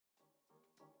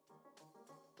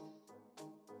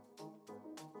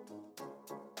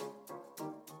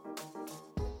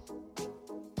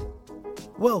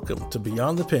Welcome to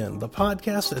Beyond the Pen, the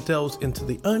podcast that delves into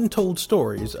the untold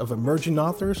stories of emerging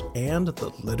authors and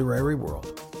the literary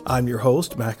world. I'm your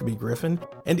host, Maccabee Griffin,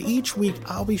 and each week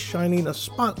I'll be shining a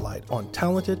spotlight on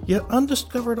talented yet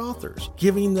undiscovered authors,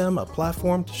 giving them a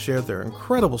platform to share their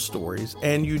incredible stories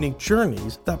and unique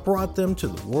journeys that brought them to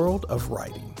the world of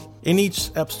writing. In each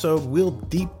episode, we'll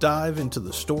deep dive into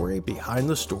the story behind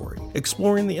the story,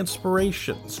 exploring the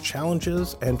inspirations,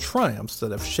 challenges, and triumphs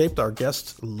that have shaped our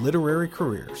guests' literary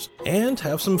careers, and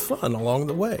have some fun along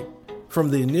the way. From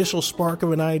the initial spark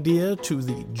of an idea to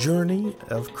the journey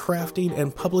of crafting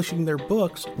and publishing their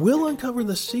books, we'll uncover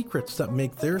the secrets that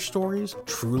make their stories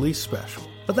truly special.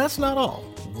 But that's not all.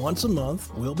 Once a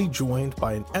month, we'll be joined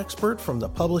by an expert from the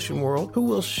publishing world who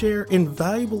will share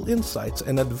invaluable insights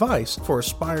and advice for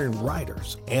aspiring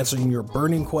writers, answering your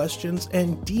burning questions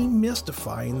and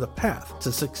demystifying the path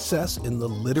to success in the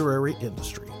literary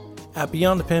industry. At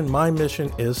Beyond the Pen, my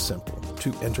mission is simple: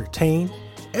 to entertain,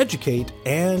 educate,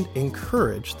 and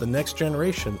encourage the next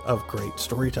generation of great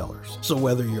storytellers. So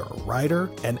whether you're a writer,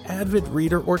 an avid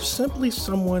reader, or simply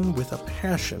someone with a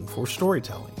passion for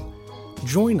storytelling,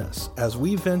 join us as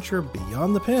we venture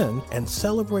beyond the pen and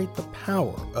celebrate the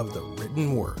power of the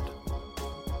written word.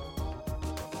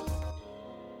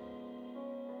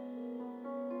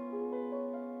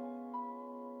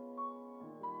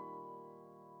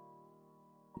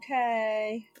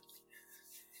 Okay.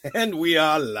 And we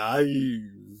are live.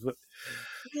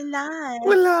 We're live.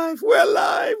 We're live. We're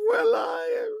live. We're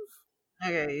live.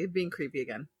 Okay, you're being creepy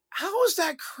again. How is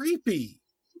that creepy?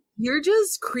 You're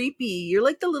just creepy. You're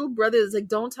like the little brother that's like,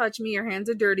 don't touch me, your hands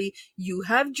are dirty, you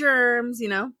have germs, you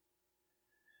know?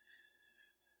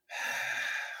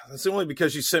 That's only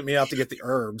because you sent me out to get the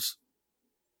herbs.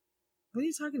 What are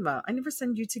you talking about? I never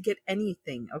send you to get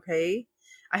anything, okay?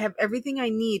 I have everything I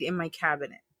need in my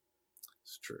cabinet.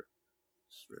 It's true.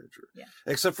 It's very true. Yeah.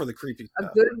 Except for the creepy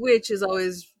stuff. A good witch is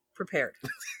always prepared.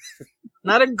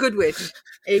 Not a good witch.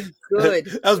 A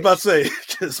good I was about to say,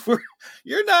 because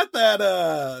you're not that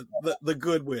the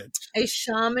good witch. A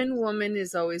shaman woman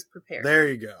is always prepared. There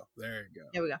you go. There you go.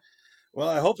 There we go. Well,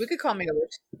 I hope we could call me a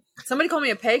witch. Somebody called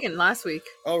me a pagan last week.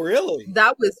 Oh, really?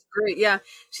 That was great. Yeah.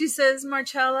 She says,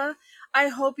 Marcella, I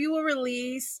hope you will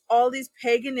release all these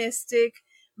paganistic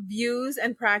views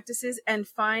and practices and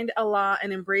find Allah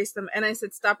and embrace them. And I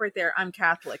said, stop right there. I'm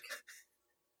Catholic.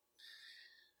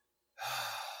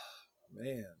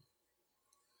 Man.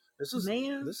 This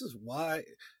is why.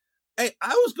 Hey, I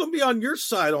was going to be on your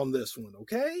side on this one,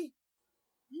 okay?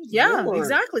 Yeah, Lord.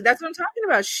 Exactly. That's what I'm talking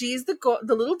about. She's the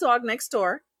little dog next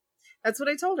door. That's what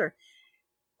I told her.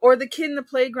 Or the kid in the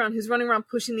playground who's running around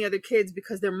pushing the other kids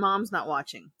because their mom's not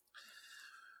watching.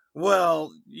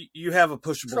 Well, you have a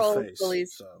pushable Troll face.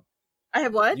 Bullies. So. I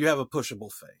have what? You have a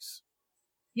pushable face.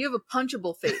 You have a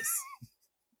punchable face.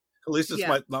 At least it's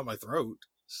not my throat.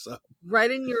 So.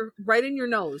 Right in your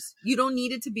nose. You don't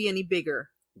need it to be any bigger.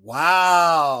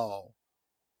 Wow.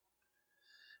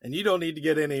 And you don't need to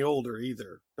get any older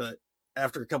either. But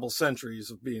after a couple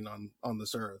centuries of being on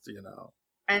this earth, you know.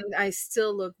 And I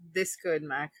still look this good,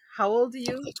 Mac. How old are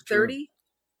you? 30?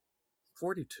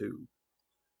 42.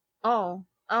 Oh,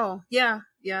 yeah.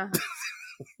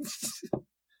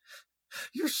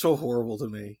 You're so horrible to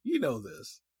me. You know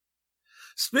this.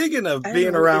 Speaking of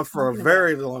being around for a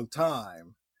very long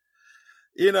time,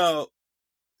 you know,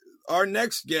 our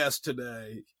next guest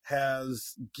today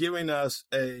has given us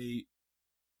a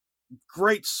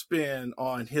great spin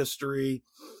on history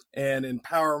and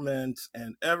empowerment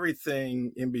and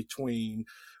everything in between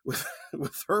with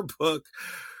her book,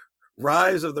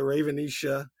 Rise of the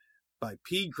Ravenisha by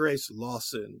P. Grace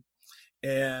Lawson.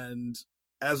 And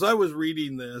as I was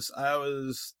reading this, I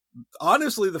was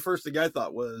honestly, the first thing I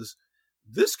thought was,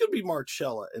 this could be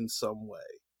Marcella in some way.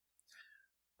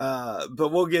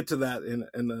 But we'll get to that in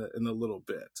a little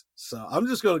bit. So I'm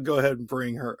just going to go ahead and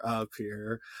bring her up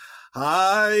here.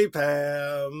 Hi,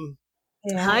 Pam.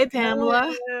 Hi,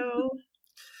 Pamela. Hello.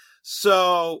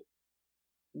 So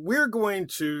we're going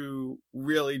to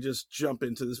really just jump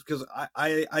into this because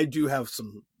I do have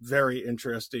some very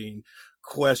interesting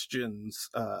questions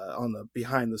on the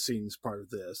behind the scenes part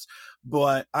of this,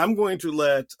 but I'm going to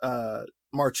let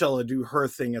Marcella do her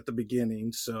thing at the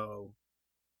beginning. So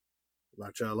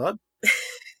Marcella.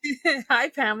 Hi,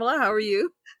 Pamela. How are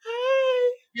you?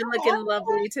 Hi. You're looking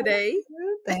lovely today.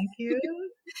 Thank you.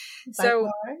 So,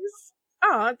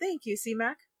 Likewise. thank you,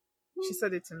 C-Mac. She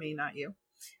said it to me, not you.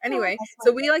 Anyway,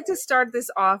 so we like to start this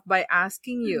off by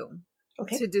asking you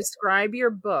to describe your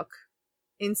book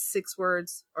in 6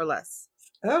 words or less.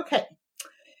 Okay.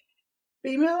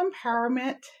 Female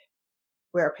empowerment,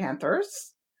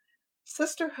 werepanthers,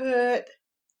 sisterhood,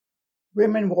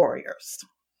 women warriors.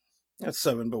 That's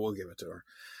 7, but we'll give it to her.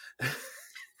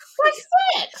 What's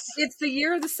 6? It's the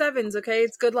year of the 7s, okay?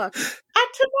 It's good luck. I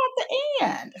took out the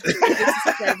end. It's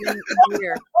a 7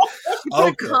 year. You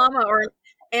put a comma or an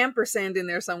ampersand in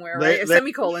there somewhere, right? A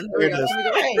semicolon.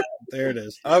 There it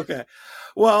is. Okay.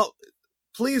 Well,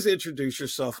 please introduce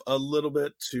yourself a little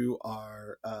bit to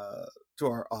our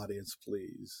audience,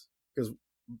 please, because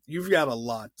you've got a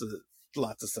lot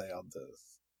to say on this.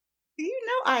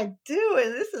 I do.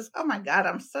 And this is, oh my God,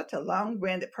 I'm such a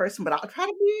long-winded person, but I'll try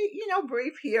to be,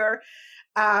 brief here.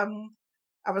 I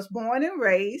was born and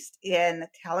raised in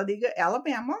Talladega,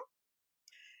 Alabama.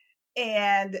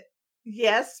 And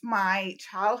yes, my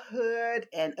childhood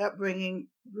and upbringing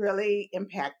really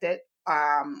impacted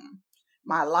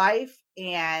my life.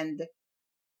 And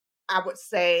I would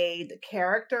say the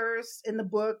characters in the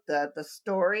book, the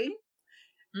story.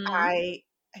 Mm-hmm. I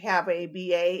have a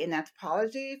BA in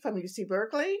anthropology from UC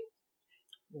Berkeley.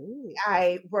 Ooh.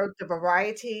 I worked a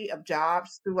variety of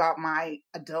jobs throughout my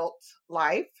adult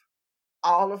life,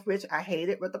 all of which I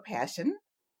hated with a passion.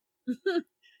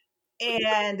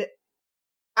 And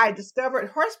I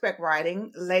discovered horseback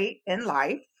riding late in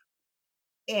life.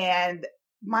 And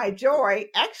my joy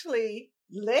actually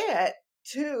led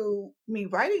to me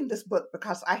writing this book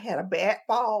because I had a bad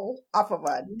fall off of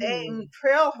a dang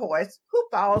trail horse. Who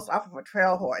falls off of a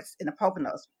trail horse in the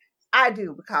Poconos? I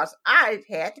do, because I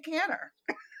had to canter.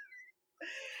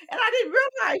 And I didn't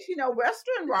realize,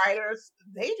 Western riders,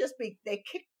 they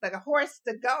kick like a horse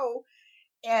to go,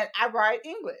 and I ride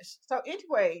English. So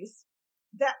anyways,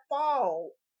 that fall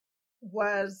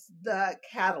was the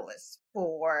catalyst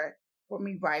for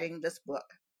me writing this book.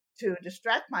 To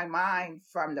distract my mind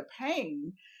from the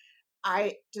pain,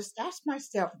 I just asked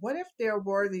myself, what if there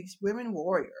were these women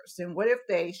warriors, and what if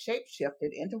they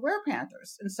shapeshifted into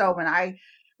werepanthers? And so when I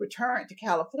returned to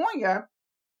California,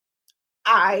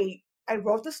 I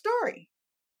wrote the story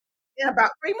in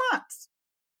about 3 months.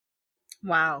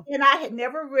 Wow. And I had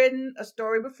never written a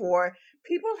story before.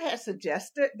 People had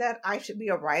suggested that I should be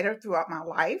a writer throughout my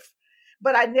life.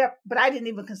 But I didn't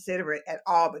even consider it at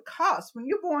all, because when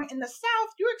you're born in the South,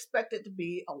 you're expected to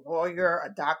be a lawyer, a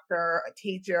doctor, a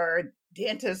teacher, a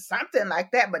dentist, something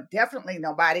like that. But definitely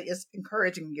nobody is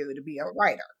encouraging you to be a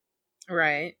writer.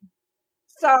 Right.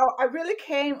 So I really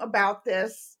came about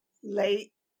this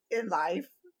late in life,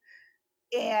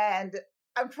 and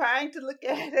I'm trying to look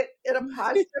at it in a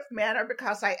positive manner,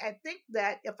 because I think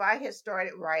that if I had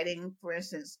started writing, for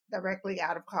instance, directly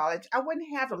out of college, I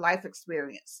wouldn't have the life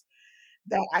experience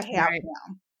that I have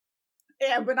now.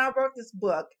 And when I wrote this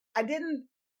book, I didn't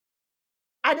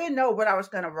know what I was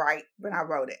going to write when I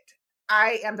wrote it.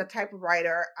 I am the type of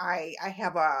writer, I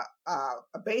have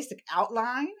a basic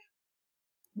outline,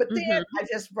 but then I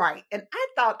just write. And I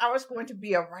thought I was going to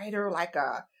be a writer like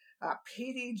a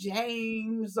P.D.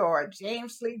 James or a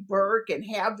James Lee Burke, and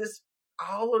have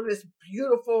all of this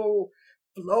beautiful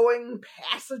flowing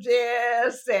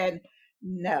passages. And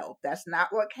no, that's not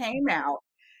what came out.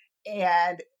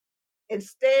 And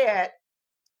instead,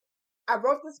 I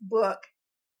wrote this book,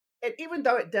 and even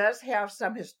though it does have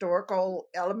some historical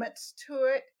elements to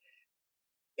it,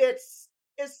 it's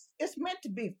meant to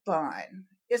be fun.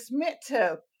 It's meant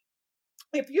to,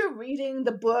 if you're reading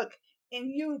the book and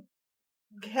you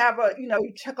have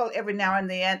you chuckle every now and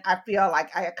then, I feel like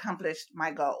I accomplished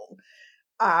my goal.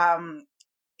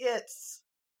 It's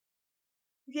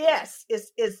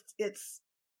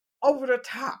over the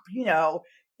top,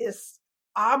 It's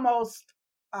almost,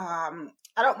 I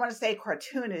don't want to say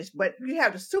cartoonish, but you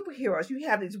have the superheroes, you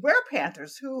have these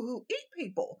werepanthers who eat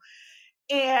people.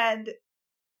 And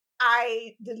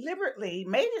I deliberately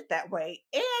made it that way,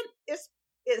 and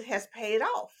it has paid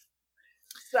off.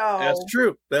 So that's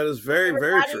true. That is very,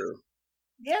 very true.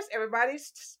 Yes,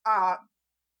 everybody's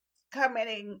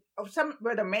commenting, some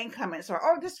where the main comments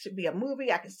are, this should be a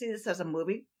movie. I can see this as a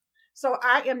movie. So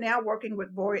I am now working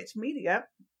with Voyage Media,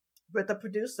 with the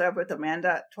producer, with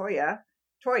Amanda Toye,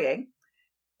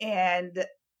 and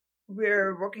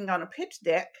we're working on a pitch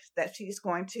deck that she's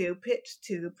going to pitch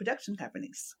to production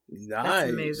companies. Nice. That's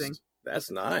amazing.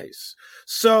 That's nice.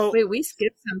 So wait, we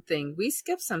skipped something.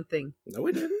 No,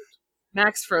 we didn't.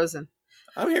 Max frozen.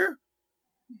 I'm here.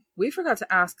 We forgot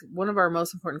to ask one of our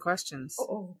most important questions.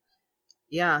 Oh.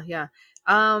 Yeah.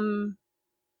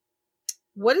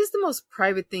 What is the most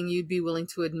private thing you'd be willing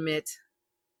to admit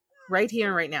right here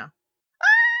and right now?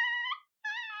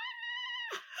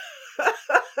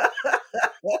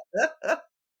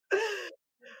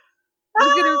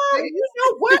 You know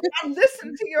what? I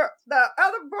listened to the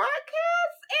other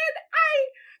broadcast, and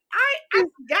I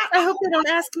forgot. I hope they don't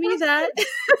ask me that.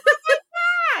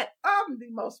 The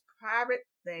most private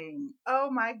thing. Oh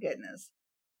my goodness.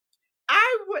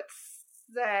 I would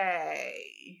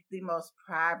say the most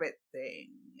private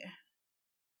thing.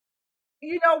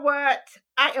 You know what?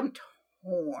 I am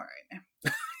torn.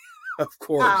 Of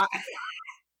course. I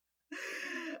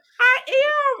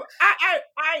am.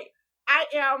 I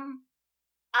am.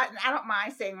 I don't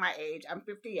mind saying my age. I'm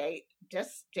 58.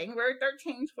 Just January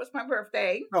 13th was my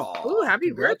birthday. Ooh,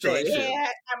 happy birthday. Yeah,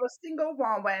 I'm a single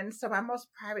woman. So my most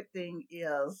private thing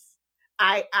is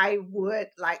I would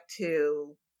like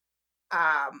to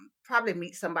probably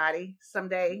meet somebody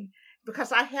someday,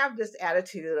 because I have this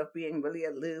attitude of being really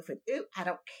aloof and I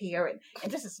don't care. And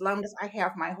just as long as I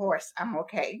have my horse, I'm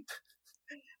okay.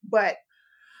 But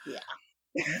yeah.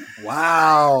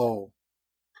 Wow.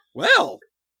 Well,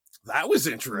 that was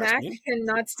Mac interesting.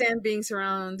 cannot stand being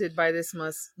surrounded by this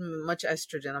much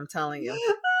estrogen, I'm telling you.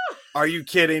 Are you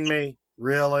kidding me?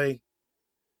 Really?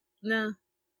 No.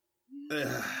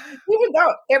 Even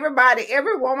though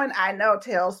every woman I know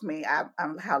tells me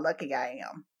I'm how lucky I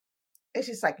am. It's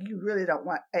just like, you really don't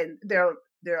want, and they're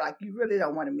like, you really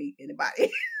don't want to meet anybody.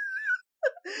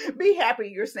 Be happy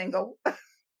you're single.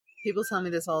 People tell me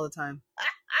this all the time.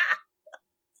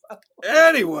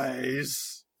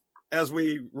 Anyways, as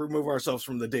we remove ourselves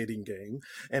from the dating game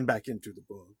and back into the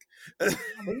book.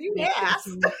 You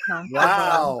asked.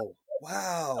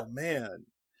 Wow, man.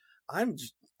 I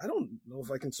don't know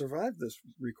if I can survive this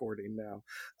recording now.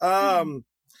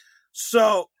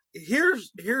 So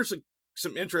here's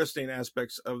some interesting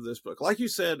aspects of this book. Like you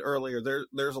said earlier,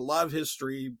 there's a lot of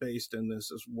history based in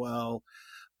this as well.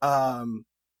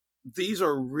 These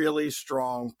are really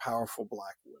strong, powerful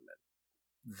Black women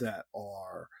that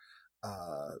are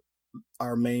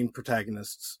our main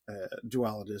protagonists,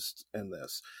 dualists in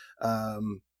this.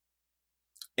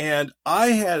 And I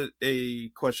had a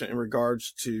question in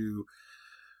regards to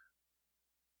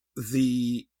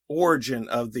the origin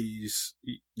of these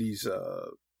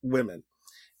women.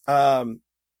 When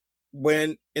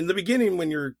in the beginning,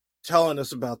 when you're telling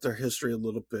us about their history a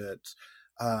little bit,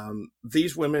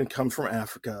 these women come from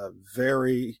Africa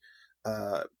very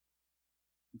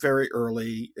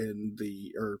early in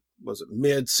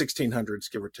mid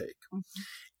 1600s, give or take. Mm-hmm.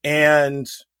 And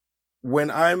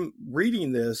when I'm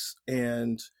reading this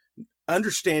and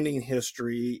understanding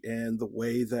history and the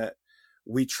way that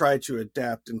we try to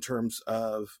adapt in terms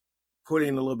of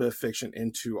putting a little bit of fiction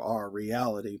into our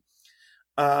reality,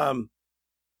 one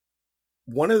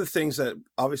of the things that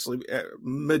obviously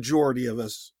majority of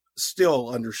us still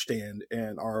understand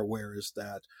and are aware is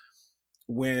that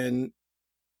when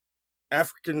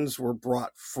Africans were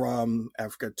brought from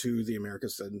Africa to the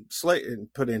Americas and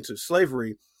put into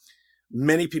slavery,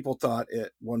 many people thought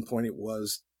at one point it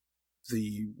was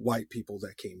the white people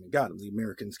that came and got them. The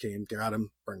Americans came, got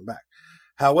them, bring them back.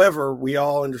 However, we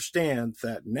all understand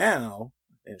that now,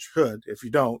 and should, if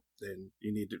you don't, then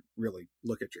you need to really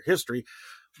look at your history.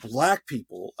 Black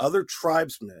people, other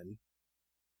tribesmen,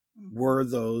 were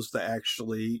those that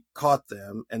actually caught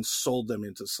them and sold them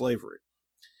into slavery.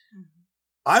 Mm-hmm.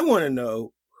 I want to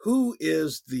know, who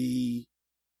is the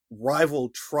rival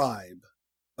tribe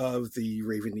of the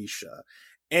Ravenisha,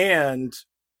 and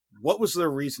what was their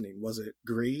reasoning? Was it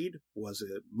greed? Was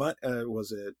it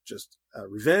just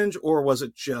revenge, or was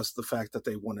it just the fact that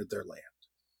they wanted their land?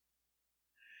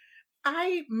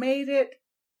 I made it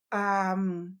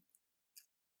oh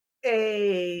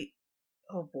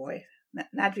boy,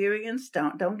 Nigerians,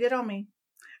 don't get on me,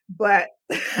 but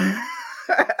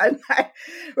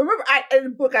remember in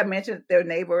the book I mentioned their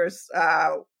neighbors,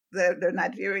 their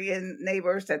Nigerian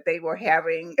neighbors that they were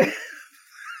having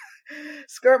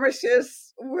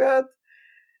skirmishes with.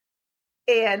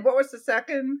 And what was the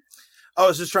second? I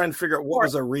was just trying to figure out what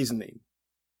was their reasoning.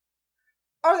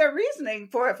 Oh, their reasoning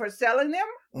for selling them?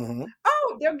 Mm-hmm.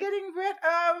 Oh, they're getting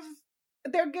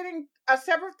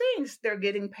several things. They're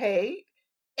getting paid,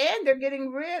 and they're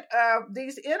getting rid of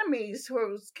these enemies who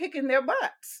was kicking their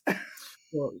butts.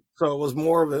 So it was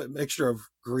more of a mixture of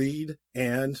greed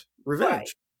and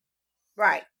revenge.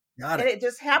 Right. Got it. And it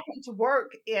just happened to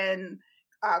work in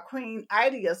Queen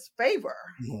Ida's favor.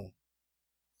 Mm-hmm.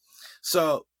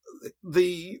 So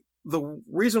the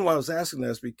reason why I was asking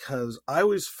that is because I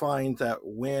always find that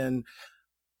when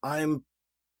I'm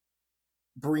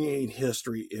bringing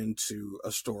history into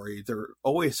a story, there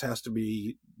always has to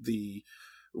be the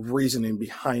reasoning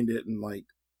behind it. And like,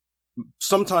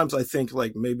 sometimes I think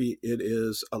like maybe it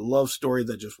is a love story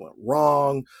that just went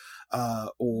wrong,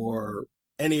 or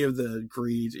any of the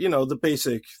greed, the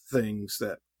basic things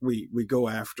that we go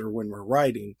after when we're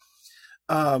writing.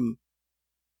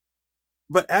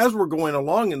 But as we're going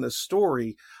along in this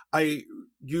story,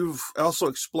 you've also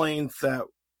explained that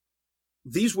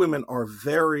these women are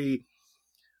very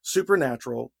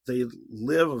supernatural. They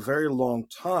live a very long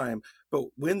time, but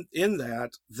when in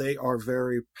that, they are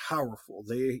very powerful.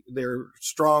 They're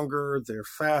stronger, they're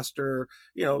faster,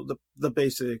 the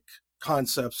basic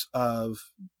concepts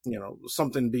of,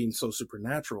 something being so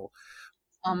supernatural.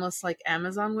 Almost like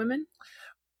Amazon women?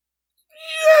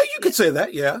 Yeah, you could say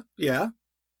that. Yeah.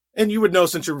 And you would know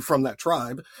since you're from that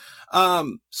tribe.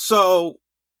 So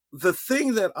the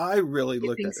thing that I really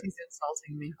looked at, he's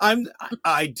insulting me.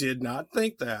 I did not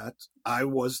think that. I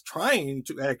was trying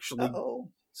to actually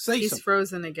say he's something.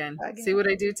 Frozen again. See what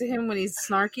I do to him when he's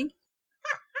snarky?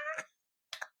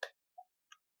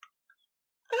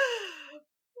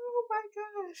 Oh my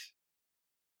gosh.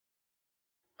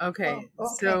 Okay,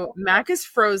 so Mac is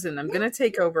frozen. I'm going to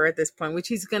take over at this point, which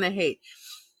he's going to hate.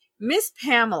 Miss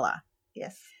Pamela.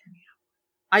 Yes.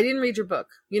 I didn't read your book.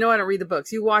 You know I don't read the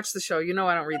books. You watch the show. You know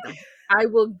I don't read them. I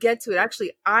will get to it.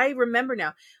 Actually, I remember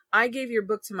now. I gave your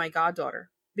book to my goddaughter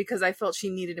because I felt she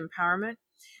needed empowerment.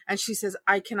 And she says,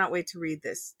 I cannot wait to read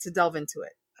this, to delve into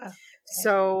it. Okay.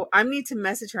 So I need to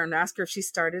message her and ask her if she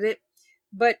started it.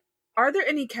 But are there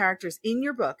any characters in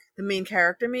your book, the main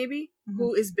character maybe,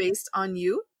 who is based on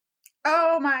you?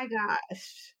 Oh my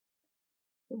gosh.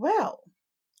 Well,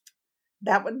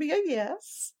 that would be a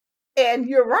yes. And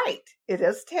you're right. It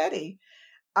is Teddy.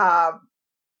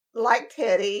 Like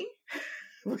Teddy,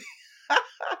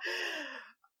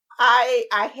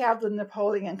 I have the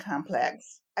Napoleon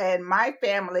complex. In my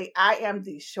family, I am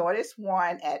the shortest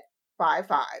one at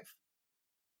 5'5".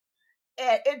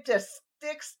 And it just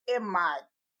sticks in my,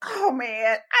 oh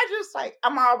man,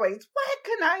 I'm always, why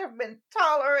couldn't I have been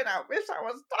taller? And I wish I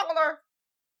was taller.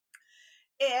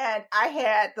 And I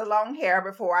had the long hair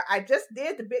before. I just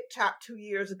did the big chop 2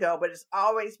 years ago, but it's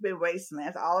always been waist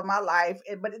length all of my life.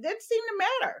 But it didn't seem to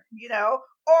matter,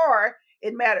 or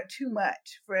it mattered too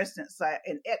much. For instance,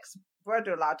 an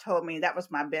ex-brother-in-law told me that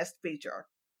was my best feature.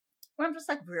 Well, I'm just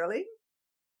like, really?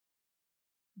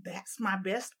 That's my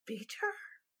best feature?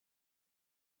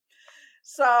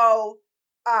 So,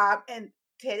 and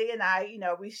Teddy and I,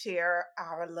 we share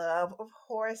our love of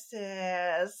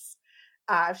horses.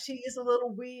 She's a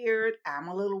little weird. I'm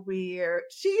a little weird.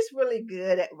 She's really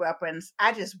good at weapons.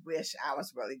 I just wish I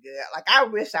was really good. Like, I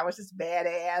wish I was this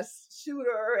badass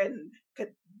shooter and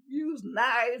could use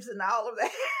knives and all of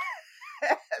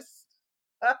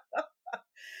that.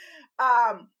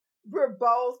 We're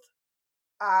both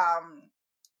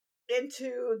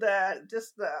into the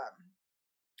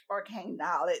arcane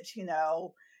knowledge, And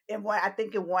in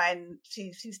one,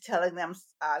 she's telling them,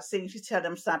 she's telling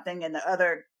them something, and the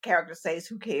other character says,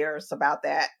 "Who cares about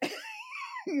that?"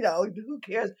 Who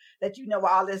cares that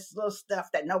all this little stuff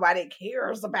that nobody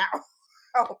cares about?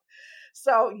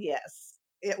 So yes,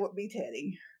 it would be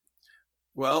Teddy.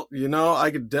 Well, I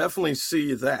could definitely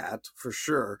see that for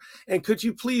sure. And could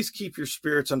you please keep your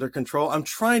spirits under control? I'm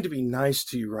trying to be nice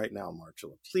to you right now,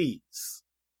 Marcella. Please.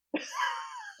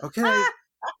 Okay.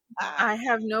 I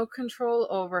have no control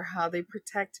over how they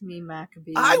protect me,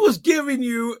 Maccabee. I was giving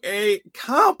you a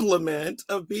compliment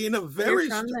of being a very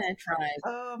You're from that tribe.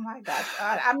 Oh my gosh.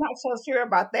 I'm not so sure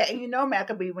about that. And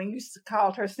Maccabee, when you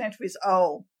called her centuries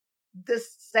old,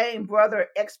 this same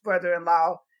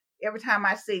ex-brother-in-law, every time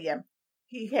I see him,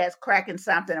 he has cracking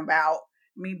something about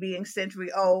me being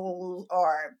century old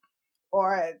or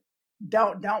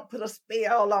don't put a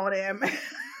spell on him.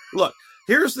 Look,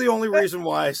 here's the only reason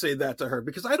why I say that to her,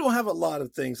 because I don't have a lot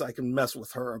of things I can mess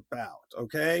with her about,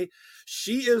 okay?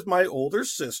 She is my older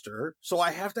sister, so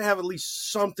I have to have at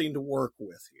least something to work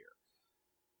with here.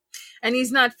 And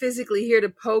he's not physically here to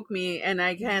poke me, and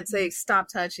I can't say, stop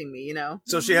touching me,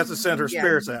 So she has to send her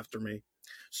spirits after me.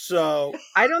 So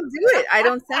I don't do it. I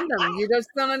don't send them. You just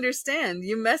don't understand.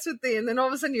 You mess with and then all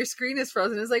of a sudden your screen is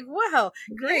frozen. It's like, wow,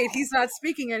 great. He's not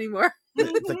speaking anymore.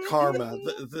 The karma,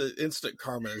 the instant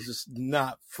karma is just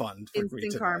not fun for me.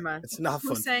 Instant karma. It's not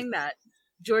fun. Who sang that?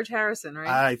 George Harrison, right?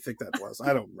 I think that was.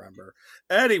 I don't remember.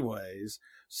 Anyways,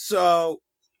 so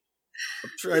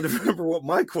I'm trying to remember what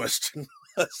my question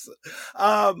was.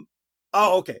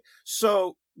 Okay.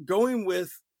 So going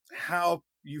with how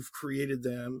you've created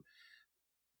them,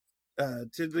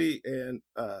 Tidley and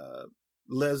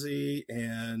Leslie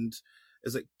and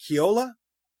is it Ciola?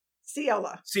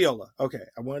 Ciola. Okay.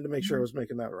 I wanted to make sure I was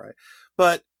making that right.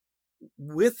 But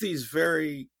with these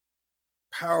very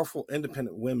powerful,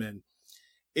 independent women,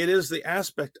 it is the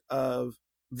aspect of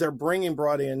they're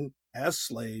brought in as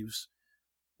slaves,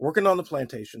 working on the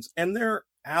plantations, and they're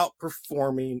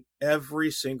outperforming every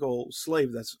single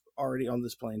slave that's already on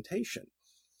this plantation.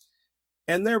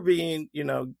 And they're being,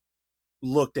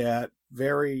 looked at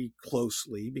very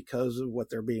closely because of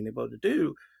what they're being able to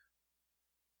do.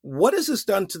 what has this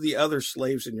done to the other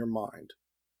slaves in your mind?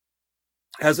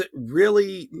 Has it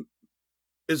really,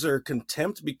 is there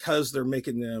contempt because they're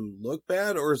making them look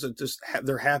bad, or is it just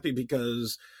they're happy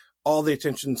because all the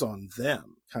attention's on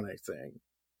them kind of thing?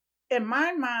 In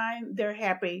my mind, they're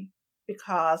happy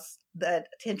because the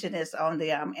attention is on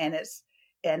them, and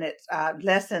it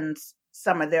lessens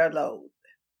some of their load.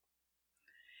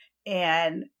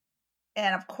 And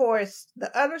of course,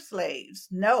 the other slaves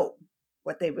know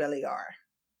what they really are.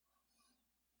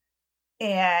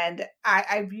 And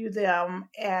I view them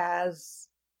as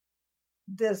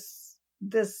this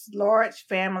large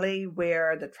family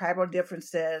where the tribal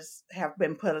differences have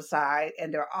been put aside,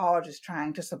 and they're all just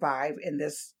trying to survive in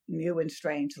this new and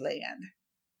strange land.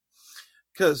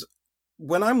 Because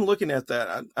when I'm looking at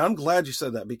that, I'm glad you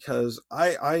said that, because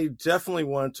I definitely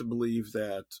want to believe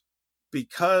that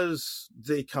because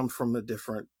they come from a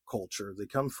different culture, they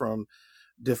come from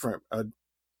different,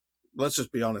 let's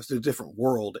just be honest, a different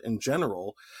world in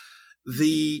general,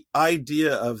 the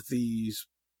idea of these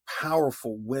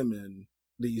powerful women,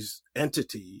 these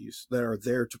entities that are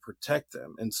there to protect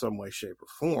them in some way, shape, or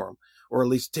form, or at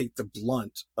least take the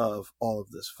blunt of all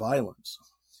of this violence.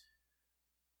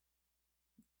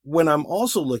 When I'm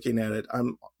also looking at it,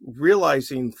 I'm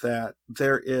realizing that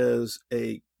there is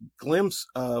a glimpse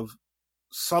of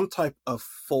some type of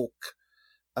folk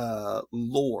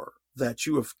lore that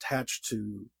you have attached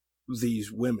to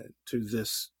these women, to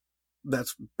this,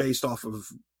 that's based off of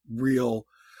real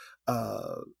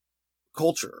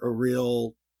culture, a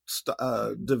real what's the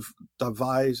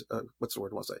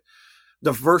word I want to say?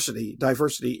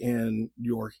 Diversity in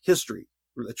your history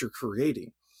that you're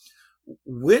creating.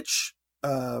 Which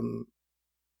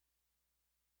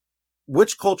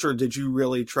culture did you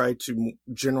really try to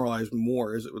generalize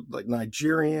more? Is it like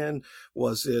Nigerian?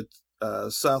 Was it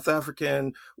South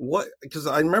African? What? Because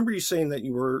I remember you saying that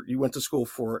you went to school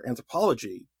for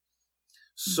anthropology.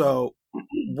 So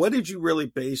what did you really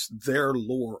base their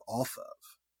lore off of?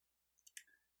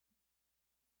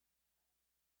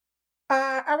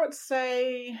 I would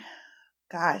say,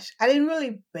 gosh, I didn't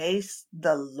really base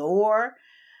the lore.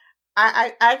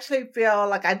 I actually feel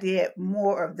like I did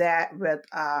more of that with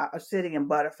Obsidian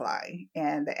Butterfly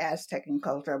and the Aztecan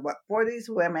culture. But for these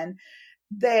women,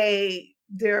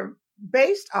 they're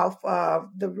based off of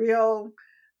the real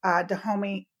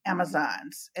Dahomey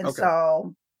Amazons, and Okay.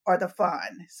 so, or the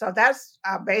Fun. So that's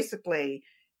basically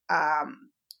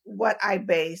what I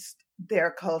based their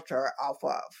culture off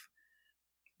of.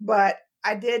 But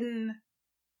I didn't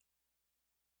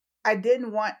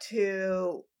want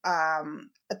to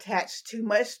attach too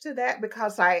much to that,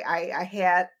 because I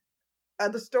had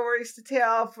other stories to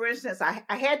tell. For instance, I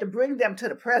had to bring them to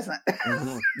the present.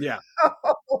 Mm-hmm. Yeah.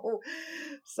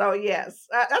 So yes,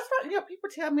 that's what, people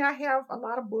tell me I have a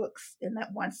lot of books in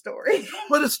that one story.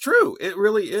 But it's true. It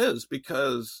really is,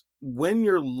 because when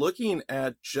you're looking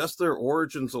at just their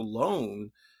origins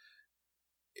alone,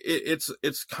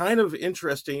 it's kind of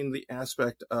interesting, the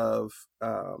aspect of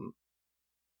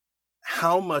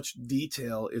how much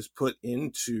detail is put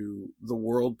into the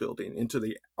world building, into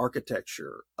the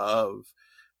architecture of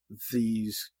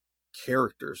these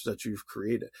characters that you've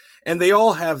created. And they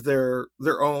all have their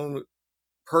own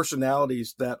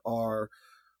personalities that are,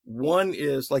 one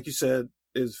is, like you said,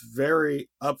 is very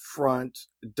upfront,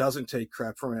 doesn't take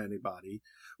crap from anybody.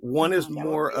 One is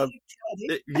more of,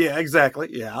 yeah, exactly.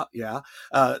 Yeah.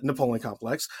 Napoleon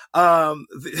complex.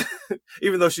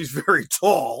 Even though she's very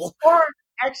tall. Or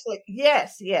actually,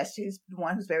 yes, she's the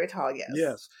one who's very tall. Yes.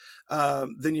 Yes.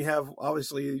 Then you have,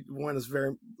 obviously, one is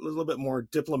a little bit more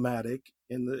diplomatic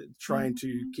in the trying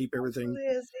to keep everything.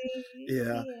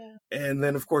 Yeah. And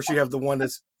then, of course, you have the one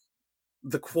that's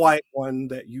the quiet one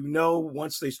that,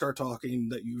 once they start talking,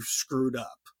 that you've screwed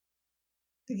up.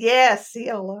 Yes,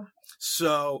 Ciela.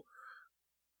 So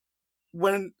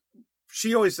when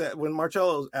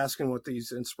Marcello is asking what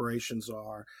these inspirations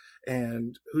are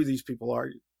and who these people are,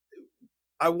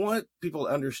 I want people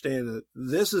to understand that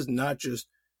this is not just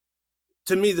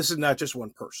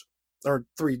one person or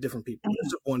three different people.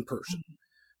 This is one person,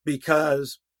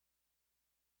 because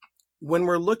when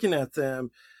we're looking at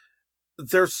them,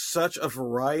 there's such a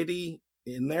variety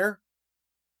in there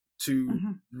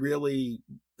to really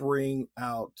bring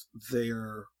out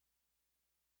their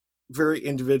very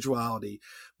individuality.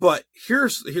 But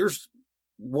here's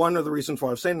one of the reasons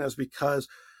why I'm saying that, is because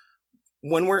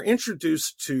when we're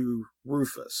introduced to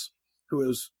Rufus, who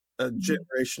is a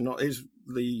generational, is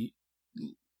the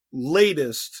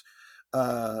latest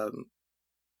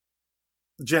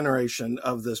generation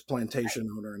of this plantation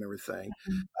owner and everything,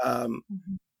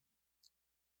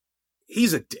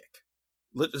 he's a dick.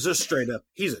 Just straight up,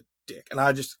 he's a dick. And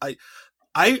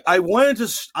I wanted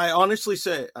to, I honestly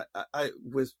say, I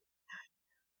with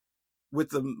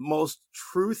the most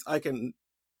truth I can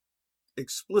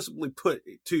explicitly put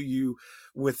to you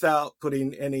without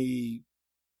putting any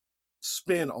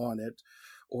spin on it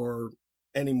or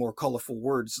any more colorful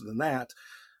words than that.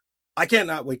 I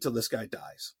cannot wait till this guy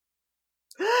dies.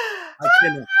 I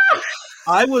cannot.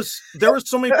 There were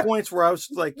so many points where I was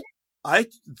like,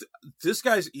 this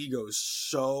guy's ego is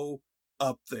so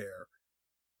up there.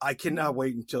 I cannot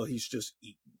wait until he's just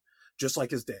eaten, just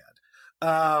like his dad.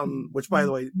 Which, by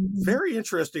the way, very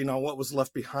interesting on what was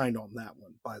left behind on that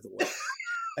one, by the way.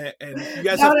 And you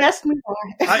guys don't ask me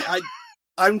why.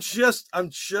 I'm just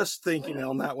thinking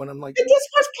on that one. I'm like, it just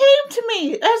what came to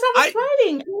me as I was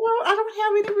writing. I don't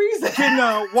have any reason.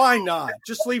 Why not?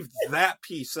 Just leave that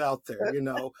piece out there,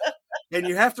 and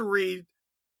you have to read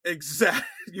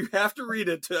you have to read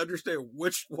it to understand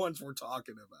which ones we're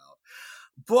talking about.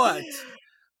 But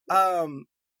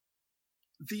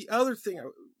the other thing,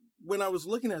 when I was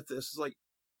looking at this, is like,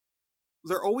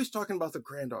 they're always talking about the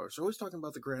granddaughters. They're always talking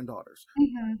about the granddaughters.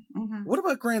 Mm-hmm, mm-hmm. What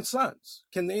about grandsons?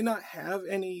 Can they not have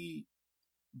any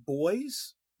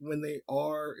boys when they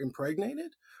are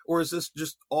impregnated? Or is this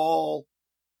just all...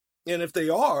 And if they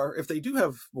do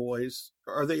have boys,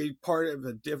 are they part of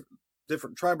a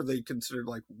different tribe? Are they considered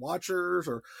like watchers?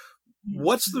 Or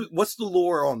what's the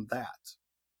lore on that?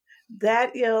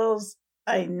 That is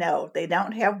a no. They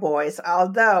don't have boys,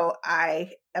 although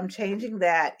I am changing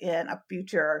that in a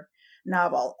future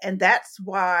novel. And that's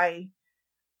why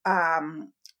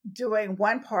doing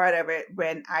one part of it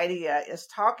when Idea is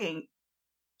talking,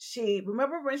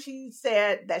 remember when she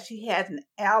said that she had an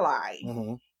ally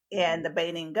in the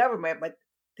Benin government, but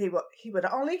he would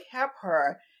only help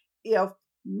her if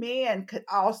men could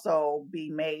also be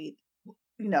made,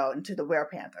 into the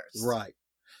werepanthers. Right.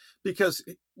 Because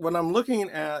when I'm looking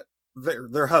at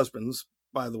their husbands,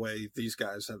 by the way, these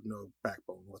guys have no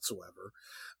backbone whatsoever.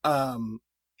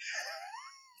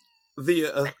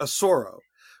 The Asoro,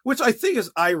 which I think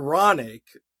is ironic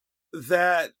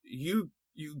that you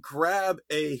grab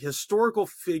a historical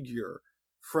figure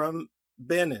from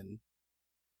Benin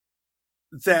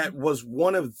that was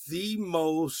one of the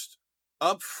most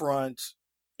upfront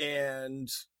and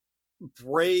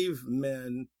brave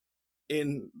men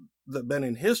in the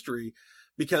Benin history,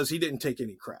 because he didn't take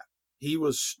any crap. He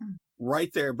was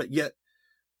right there, but yet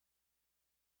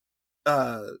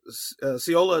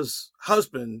Siola's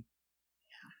husband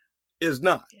is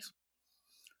not. Yeah.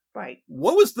 Right.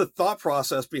 What was the thought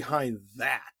process behind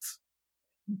that?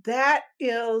 That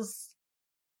is,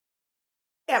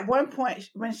 at one point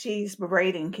when she's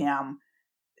berating him,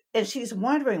 and she's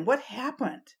wondering what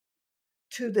happened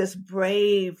to this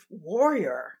brave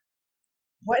warrior.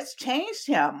 What's changed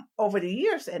him over the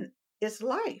years in his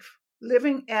life,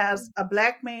 living as a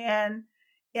Black man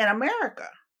in America.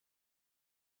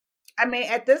 I mean,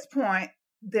 at this point,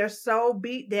 they're so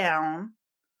beat down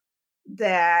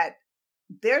that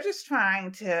they're just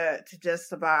trying to just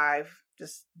survive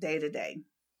just day to day.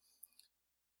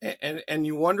 And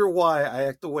you wonder why I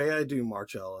act the way I do,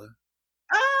 Marcella.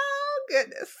 Oh,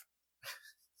 goodness.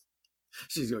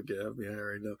 She's going to get up behind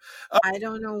right now. I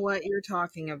don't know what you're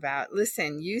talking about.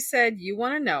 Listen, you said you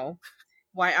want to know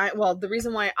why the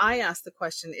reason why I asked the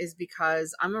question is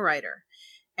because I'm a writer.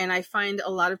 And I find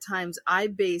a lot of times I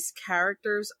base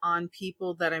characters on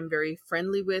people that I'm very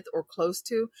friendly with or close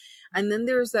to. And then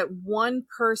there's that one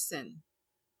person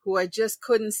who I just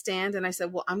couldn't stand. And I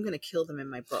said, well, I'm going to kill them in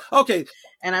my book. Okay.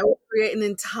 And I will create an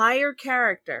entire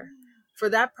character for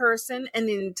that person and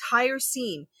an entire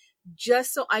scene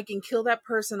just so I can kill that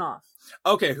person off.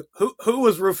 Okay. Who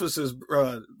was Rufus's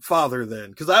father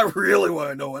then? Because I really want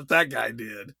to know what that guy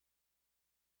did.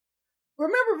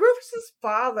 Remember, Rufus's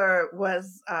father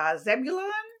was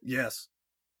Zebulon? Yes.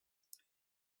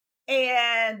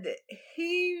 And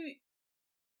he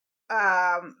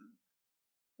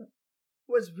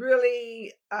was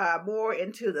really more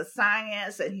into the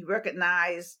science, and he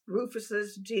recognized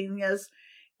Rufus's genius.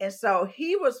 And so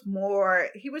he was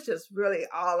just really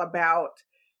all about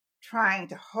trying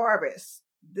to harvest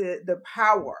the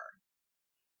power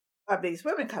of these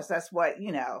women, because that's what,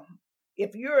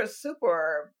 if you're a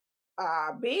super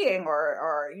being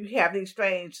or you have these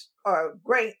strange or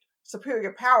great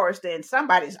superior powers, then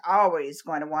somebody's always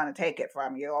going to want to take it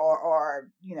from you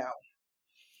or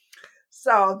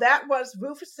So that was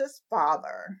Rufus's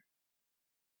father,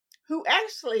 who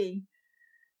actually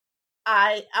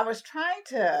I was trying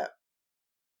to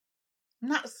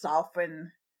not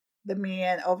soften the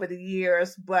men over the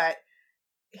years, but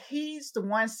he's the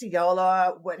one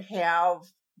Ciola would have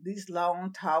these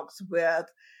long talks with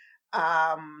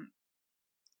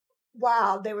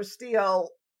while they were still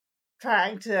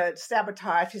trying to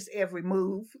sabotage his every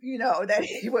move, that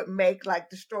he would make, like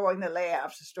destroying the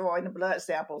labs, destroying the blood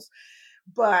samples.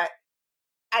 But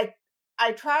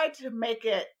I tried to make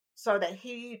it so that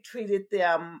he treated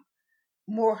them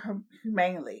more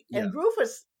humanely. Yeah. And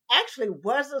Rufus actually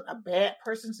wasn't a bad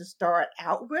person to start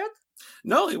out with.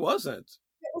 No, he wasn't.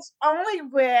 It was only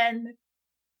when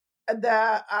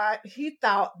he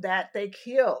thought that they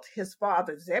killed his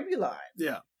father Zebulon.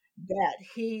 Yeah. That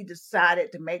he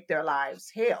decided to make their lives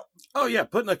hell. Oh yeah,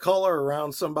 putting a collar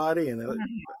around somebody and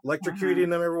electrocuting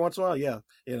them every once in a while. Yeah,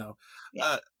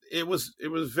 Yeah. It was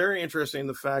very interesting,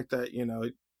 the fact that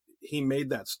he made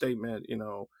that statement.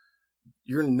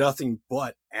 You're nothing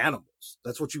but animals.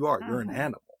 That's what you are. You're an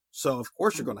animal. So of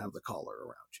course you're going to have the collar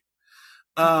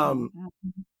around you.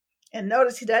 And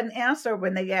notice he doesn't answer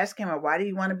when they ask him, "Why do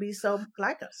you want to be so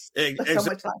like us? So much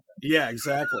like us?" Yeah,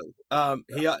 exactly.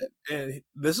 And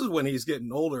this is when he's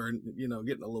getting older and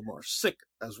getting a little more sick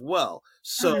as well.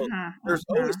 So there's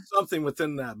always something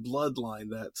within that bloodline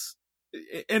that's,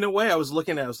 in a way, I was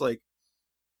looking at. I was like,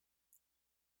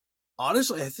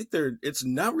 honestly, I think it's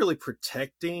not really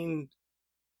protecting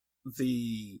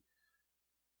the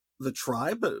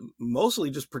tribe, but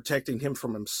mostly just protecting him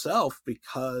from himself,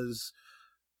 because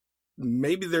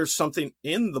maybe there's something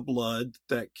in the blood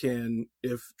that can,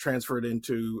 if transferred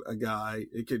into a guy,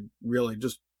 it could really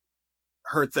just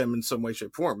hurt them in some way,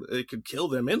 shape, form. It could kill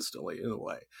them instantly in a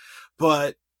way.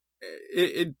 But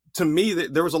it to me,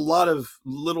 there was a lot of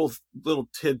little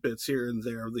tidbits here and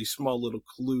there, these small little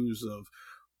clues of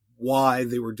why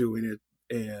they were doing it.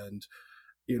 And,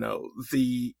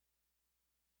 the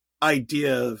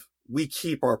idea of, we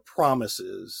keep our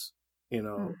promises, and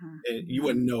you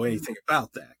wouldn't know anything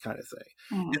about that kind of thing.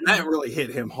 And that really hit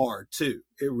him hard too.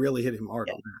 It really hit him hard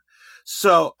on that.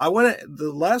 So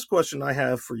the last question I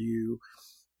have for you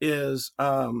is,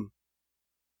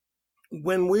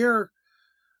 when we're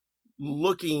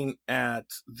looking at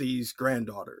these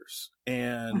granddaughters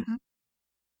and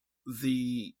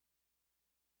the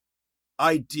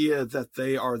idea that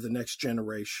they are the next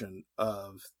generation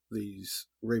of these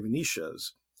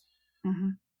Ravenishas,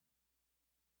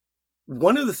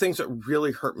 one of the things that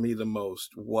really hurt me the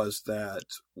most was that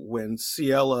when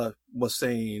Ciela was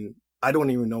saying, I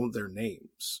don't even know their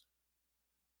names.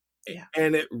 Yeah.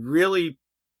 And it really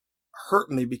hurt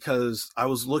me, because I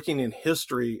was looking in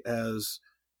history as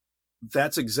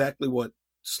that's exactly what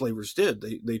slavers did.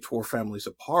 They tore families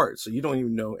apart. So you don't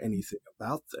even know anything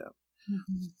about them.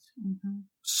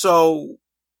 So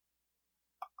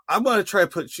I'm going to try to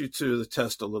put you to the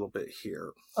test a little bit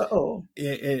here.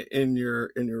 In your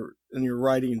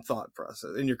writing thought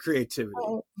process, in your creativity.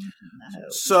 No.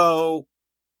 So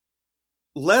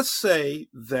let's say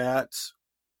that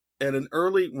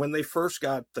when they first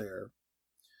got there,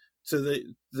 to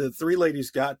the three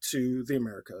ladies got to the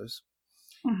Americas,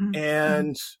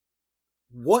 and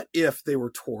what if they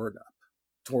were tore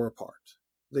apart?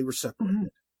 They were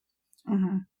separated,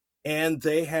 and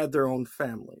they had their own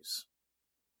families.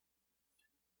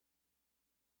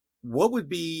 What would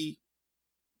be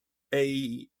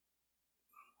a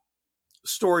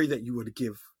story that you would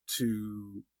give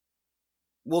to,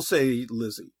 we'll say,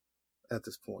 Lizzie at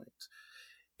this point,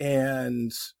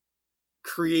 and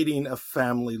creating a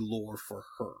family lore for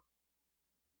her?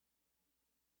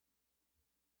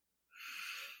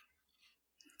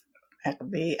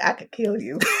 I could kill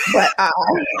you, but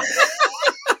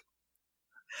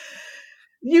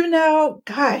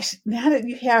gosh, now that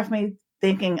you have me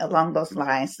thinking along those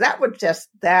lines, that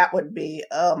would be,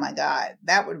 oh my God,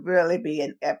 that would really be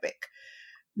an epic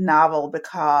novel,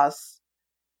 because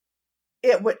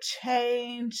it would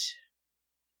change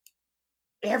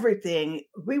everything.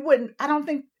 I don't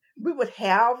think we would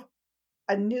have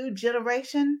a new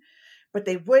generation, but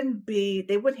they wouldn't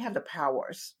have the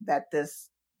powers that this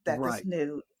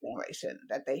new generation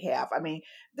that they have. I mean,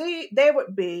 they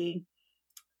would be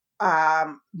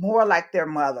more like their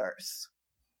mothers.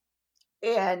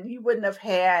 And you wouldn't have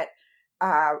had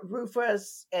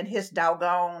Rufus and his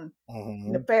doggone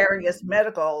nefarious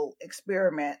medical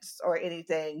experiments or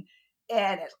anything.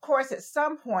 And of course, at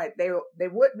some point they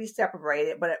would be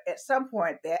separated, but at some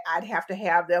point I'd have to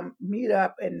have them meet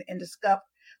up and discuss.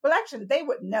 Well, actually, they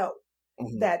would know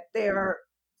that their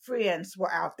friends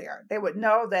were out there. They would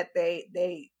know that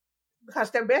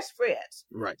because they're best friends.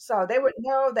 Right. So they would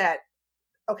know that,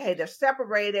 okay, they're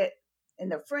separated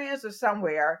and their friends are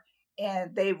somewhere.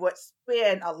 And they would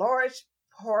spend a large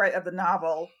part of the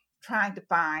novel trying to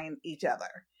find each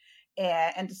other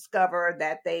and discover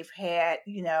that they've had,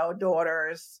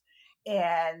 daughters,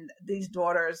 and these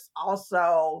daughters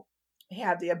also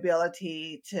have the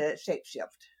ability to shapeshift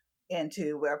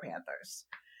into werepanthers.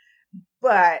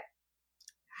 But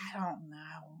I don't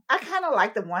know. I kind of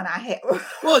like the one I had.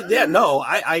 Well, yeah, no,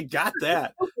 I got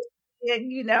that. And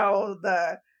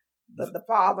the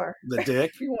father, The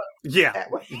dick. if you want Yeah, that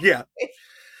way. yeah.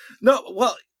 No,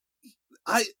 well,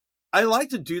 I like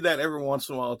to do that every once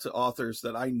in a while to authors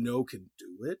that I know can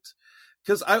do it,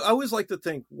 because I always like to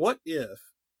think, what if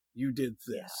you did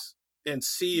this, and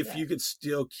see if you could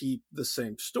still keep the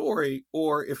same story,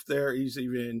 or if there is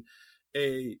even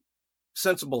a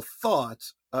sensible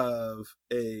thought of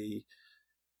a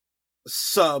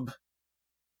sub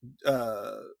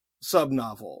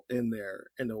novel in there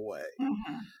in a way.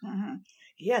 Mm-hmm, mm-hmm.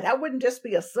 Yeah, that wouldn't just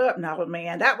be a sub novel,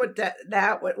 man. That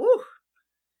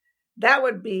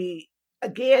would be,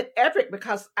 again, epic,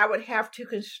 because I would have to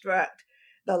construct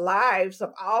the lives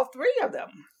of all three of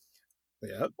them.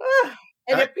 Yeah.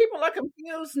 And if people are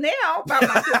confused now about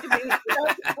my 50 minutes, oh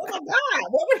my God,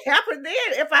 what would happen then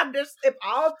if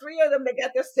all three of them, they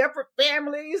got their separate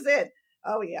families and,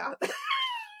 oh yeah.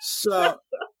 So,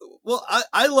 well,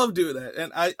 I love doing that.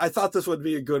 And I thought this would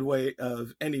be a good way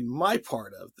of ending my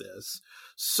part of this.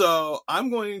 So I'm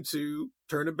going to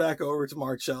turn it back over to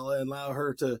Marcella and allow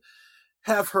her to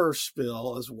have her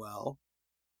spill as well.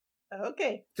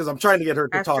 Okay. Because I'm trying to get her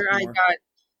to talk more.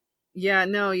 Yeah,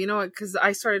 no, you know what? Because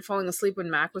I started falling asleep when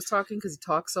Mac was talking because he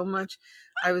talks so much.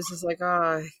 I was just like,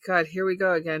 oh, God, here we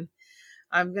go again.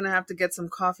 I'm going to have to get some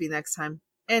coffee next time.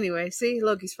 Anyway, see,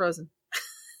 look, he's frozen.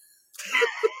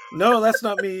 No, that's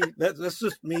not me. That's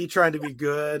just me trying to be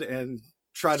good and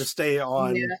try to stay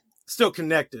on, still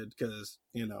connected, because,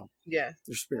 they're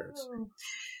spirits.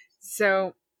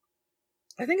 So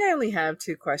I think I only have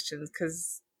 2 questions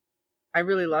because I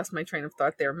really lost my train of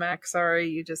thought there. Mac, sorry,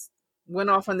 you just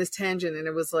went off on this tangent and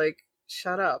it was like,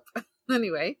 shut up.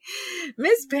 Anyway,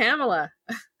 Miss Pamela,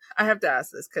 I have to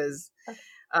ask this because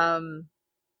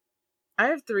I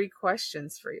have 3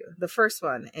 questions for you. The first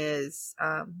one is,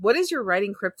 what is your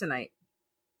writing kryptonite?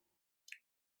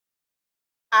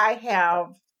 I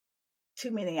have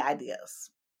too many ideas.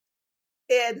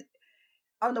 And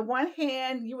on the one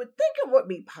hand, you would think it would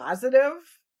be positive,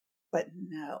 but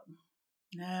no.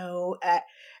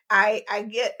 I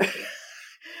get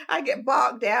I get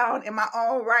bogged down in my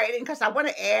own writing because I want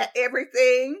to add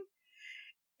everything,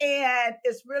 and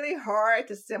it's really hard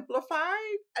to simplify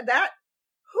that.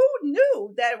 Who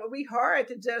knew that it would be hard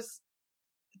to just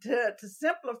to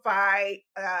simplify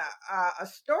a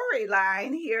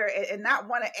storyline here and not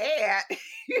want to add,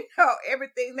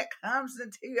 everything that comes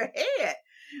into your head.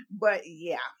 But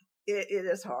yeah, it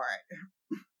is hard.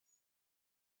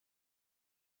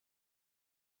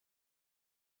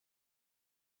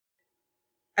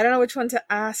 I don't know which one to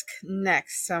ask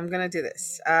next, so I'm going to do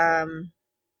this.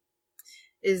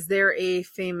 Is there a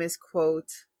famous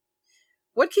quote?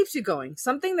 What keeps you going?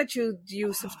 Something that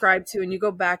you subscribe to and you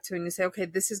go back to and you say, okay,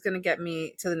 this is going to get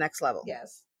me to the next level.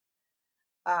 Yes.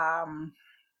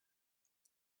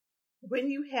 When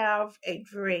you have a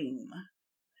dream,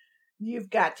 you've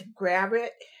got to grab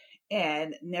it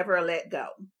and never let go.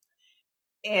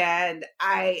 And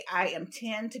I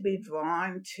tend to be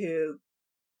drawn to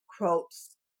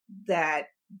quotes that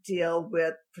deal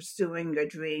with pursuing your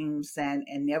dreams and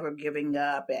never giving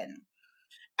up. And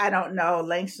I don't know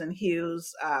Langston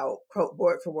Hughes quote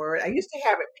word for word. I used to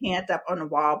have it pinned up on the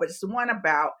wall, but it's the one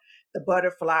about the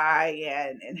butterfly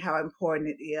and how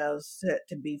important it is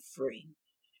to be free.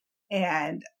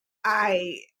 And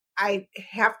I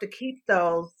have to keep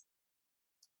that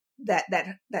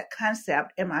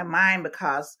concept in my mind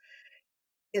because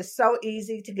it's so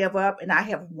easy to give up, and I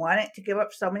have wanted to give up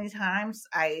so many times.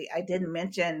 I didn't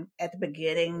mention at the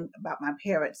beginning about my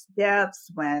parents' deaths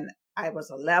when I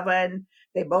was 11.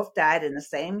 They both died in the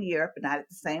same year, but not at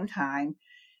the same time.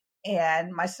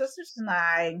 And my sisters and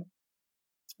I,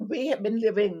 we have been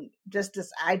living just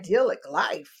this idyllic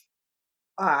life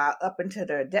up until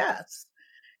their deaths.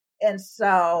 And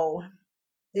so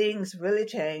things really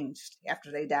changed after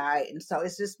they died. And so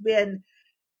it's just been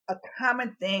a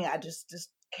common thing. I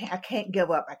can't give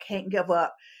up. I can't give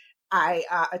up. I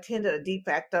attended a de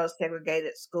facto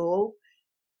segregated school.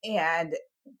 And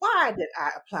why did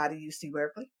I apply to UC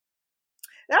Berkeley?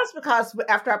 That's because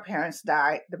after our parents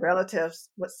died, the relatives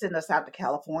would send us out to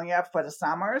California for the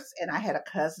summers. And I had a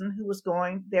cousin who was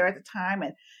going there at the time.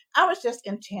 And I was just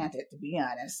enchanted, to be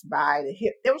honest, by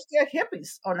there were still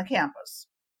hippies on the campus.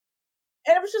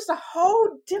 And it was just a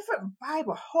whole different vibe,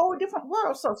 a whole different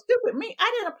world. So stupid me,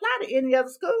 I didn't apply to any other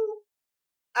school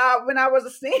when I was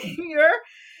a senior.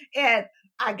 And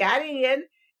I got in,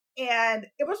 and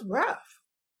it was rough.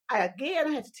 I had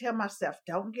to tell myself,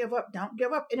 don't give up, don't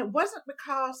give up. And it wasn't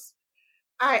because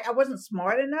I wasn't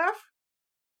smart enough.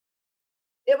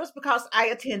 it was because I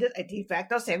attended a de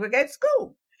facto segregated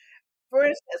school. For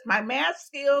instance, my math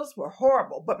skills were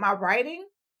horrible, but my writing,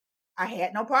 I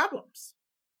had no problems.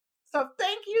 So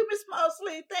thank you, Miss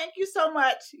Mosley. Thank you so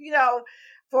much,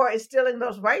 for instilling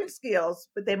those writing skills.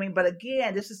 But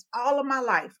again, this is all of my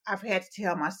life. I've had to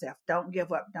tell myself, don't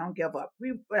give up, don't give up.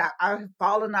 I've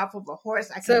fallen off of a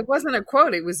horse. So it wasn't a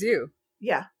quote, it was you.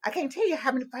 Yeah, I can't tell you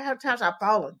how many times I've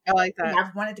fallen. I like that. And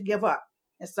I've wanted to give up.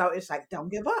 And so it's like, don't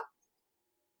give up.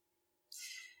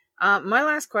 My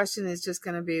last question is just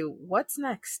going to be, what's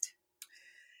next?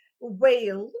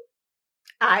 Well,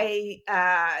 I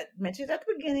mentioned at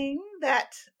the beginning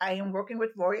that I am working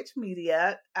with Voyage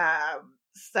Media.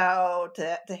 So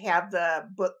to have the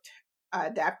book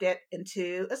adapted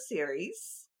into a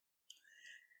series.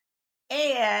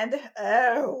 And,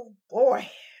 oh boy,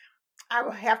 I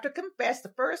will have to confess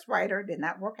the first writer did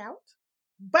not work out.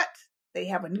 But they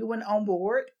have a new one on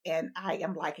board, and I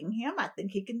am liking him. I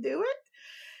think he can do it.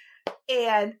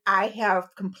 And I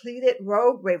have completed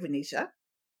Rogue Ravenisha,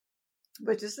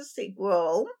 which is a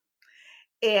sequel.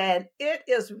 And it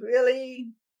is really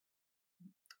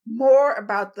more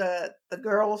about the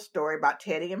girl's story about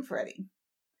Teddy and Freddie.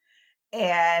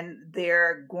 And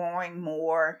they're going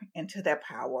more into their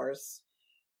powers.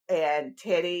 And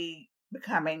Teddy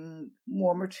becoming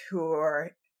more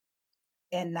mature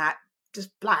and not just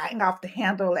flying off the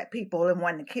handle at people and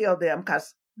wanting to kill them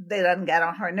because they done got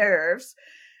on her nerves.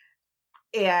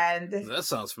 And that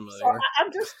sounds familiar. So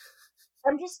I'm just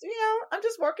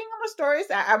working on my stories.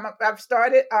 I've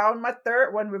started on my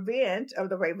third one, Revenge of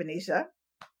the Ravenisha.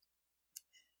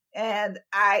 And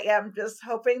I am just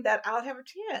hoping that I'll have a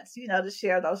chance, to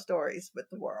share those stories with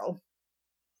the world.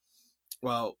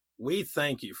 Well, we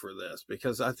thank you for this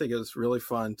because I think it's really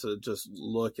fun to just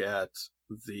look at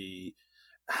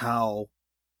how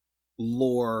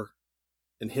lore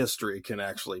and history can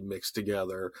actually mix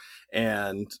together.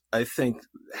 And I think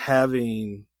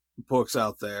having books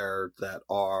out there that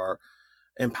are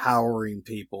empowering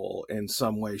people in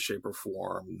some way, shape, or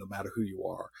form, no matter who you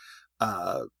are,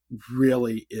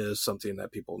 really is something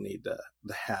that people need to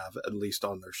have at least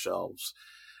on their shelves.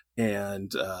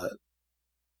 And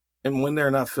when they're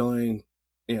not feeling,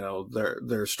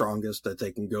 their strongest, that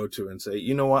they can go to and say,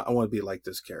 you know what, I want to be like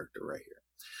this character right here.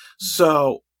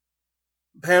 So,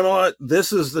 Pamela,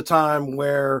 this is the time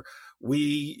where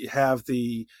we have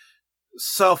the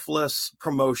selfless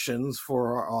promotions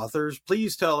for our authors.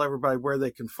 Please tell everybody where they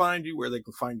can find you, where they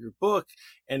can find your book,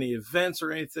 any events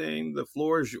or anything. The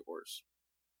floor is yours.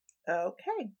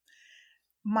 Okay.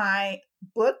 My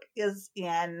book is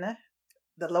in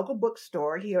the local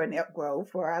bookstore here in Elk Grove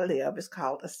where I live. It's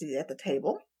called A Seat at the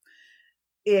Table.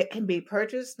 It can be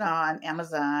purchased on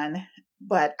Amazon,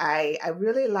 but I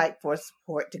really like for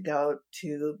support to go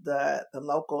to the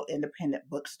local independent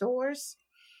bookstores.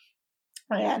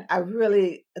 And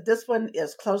this one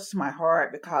is close to my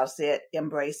heart because it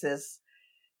embraces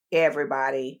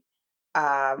everybody,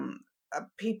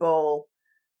 people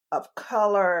of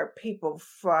color, people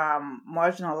from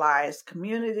marginalized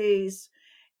communities.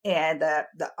 And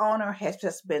the owner has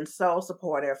just been so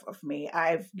supportive of me.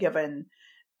 I've given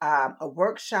a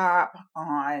workshop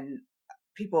on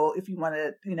people, if you want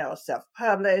to,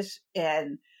 self-publish.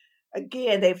 And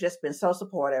again, they've just been so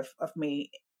supportive of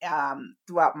me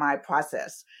throughout my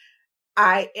process.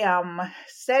 I am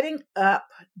setting up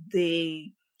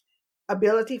the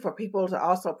ability for people to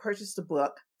also purchase the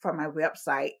book from my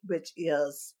website, which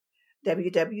is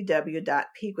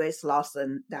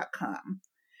www.pgracelawson.com.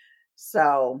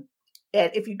 So,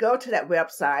 and if you go to that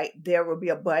website, there will be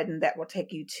a button that will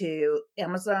take you to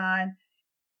Amazon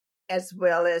as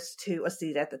well as to A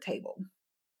Seat at the Table.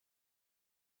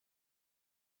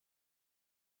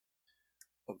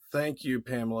 Well, thank you,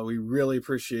 Pamela. We really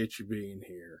appreciate you being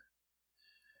here.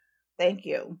 Thank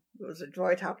you. It was a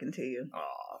joy talking to you.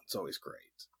 Oh, it's always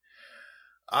great.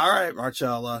 All right,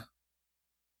 Marcella.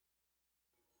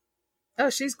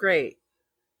 Oh, she's great.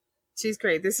 She's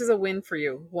great. This is a win for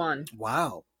you. One.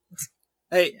 Wow.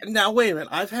 Hey, now wait a minute.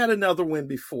 I've had another win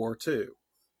before, too.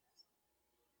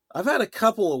 I've had a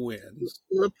couple of wins.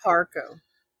 Leparco.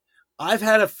 I've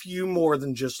had a few more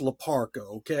than just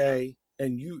Leparco, okay?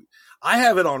 And I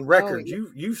have it on record. Oh, yeah.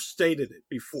 You've stated it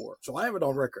before, so I have it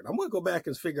on record. I'm going to go back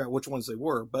and figure out which ones they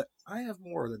were, but I have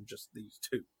more than just these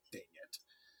two. Dang it.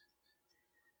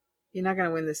 You're not going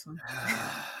to win this one.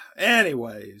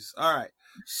 Anyways, all right.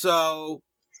 So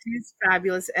she's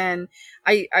fabulous, and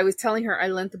I was telling her I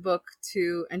lent the book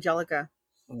to Angelica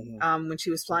when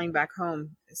she was flying back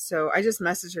home. So I just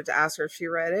messaged her to ask her if she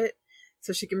read it,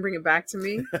 so she can bring it back to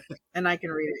me, and I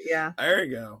can read it. Yeah, there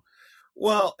you go.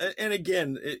 Well, and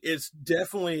again, it's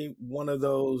definitely one of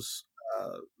those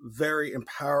very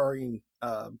empowering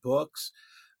books.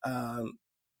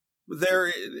 There,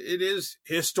 it is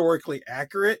historically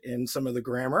accurate in some of the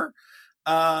grammar,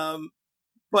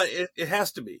 but it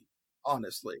has to be,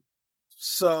 honestly.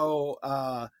 So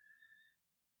I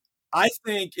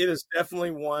think it is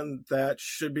definitely one that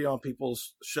should be on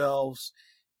people's shelves.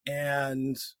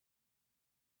 And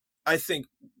I think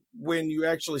when you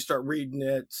actually start reading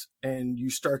it and you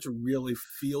start to really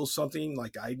feel something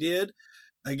like I did,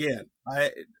 again,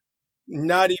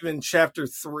 not even chapter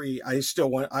 3, I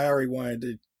already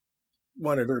wanted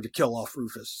her to kill off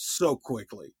Rufus so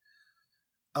quickly.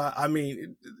 I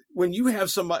mean, when you have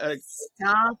somebody...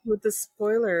 Stop with the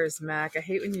spoilers, Mac. I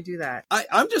hate when you do that.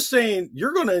 I'm just saying,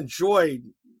 you're going to enjoy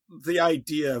the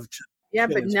idea of... Yeah,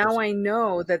 but now I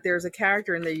know that there's a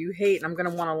character in there you hate, and I'm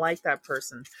going to want to like that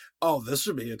person. Oh, this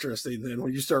should be interesting then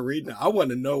when you start reading it. I want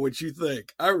to know what you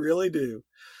think. I really do.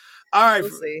 All right.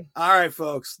 We'll see. All right,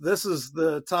 folks. This is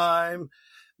the time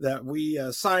that we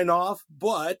sign off,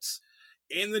 but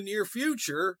in the near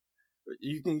future,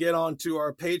 you can get onto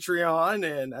our Patreon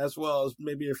and as well as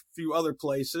maybe a few other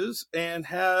places and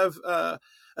have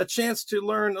a chance to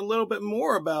learn a little bit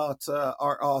more about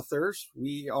our authors.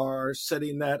 We are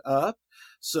setting that up.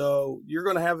 So you're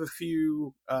going to have a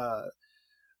few,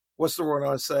 what's the word I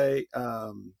want to say?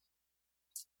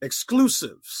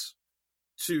 Exclusives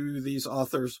to these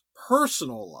authors'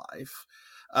 personal life.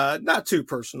 Not too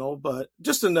personal, but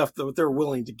just enough that they're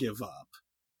willing to give up.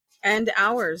 And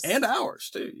ours. And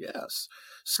ours too, yes.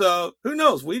 So who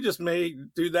knows? We just may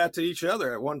do that to each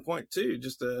other at one point too,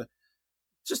 just to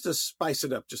spice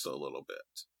it up just a little bit.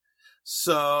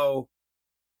 So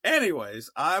anyways,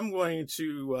 I'm going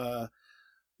to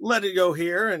let it go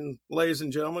here. And ladies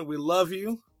and gentlemen, we love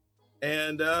you.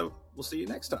 And we'll see you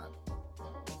next time.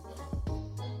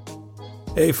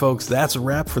 Hey folks, that's a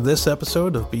wrap for this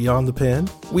episode of Beyond the Pen.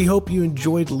 We hope you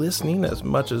enjoyed listening as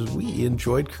much as we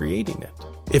enjoyed creating it.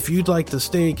 If you'd like to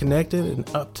stay connected and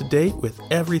up to date with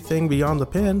everything Beyond the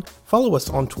Pen, follow us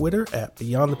on Twitter at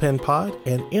Beyond the Pen Pod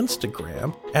and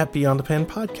Instagram at Beyond the Pen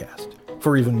Podcast.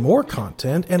 For even more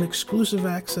content and exclusive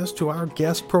access to our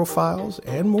guest profiles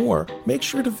and more, make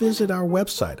sure to visit our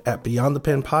website at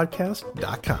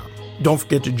beyondthepenpodcast.com. Don't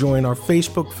forget to join our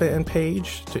Facebook fan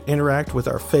page to interact with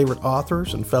our favorite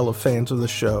authors and fellow fans of the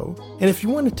show. And if you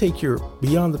want to take your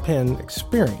Beyond the Pen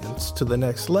experience to the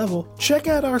next level, check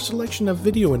out our selection of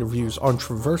video interviews on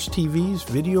Traverse TV's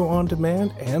video on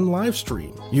demand and live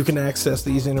stream. You can access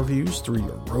these interviews through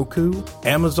your Roku,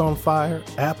 Amazon Fire,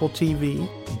 Apple TV,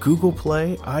 Google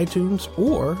Play, iTunes,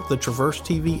 or the Traverse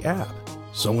TV app.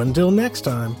 So until next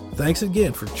time, thanks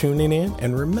again for tuning in,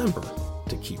 and remember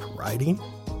to keep writing,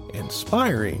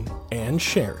 inspiring, and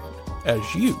sharing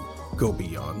as you go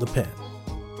beyond the pen.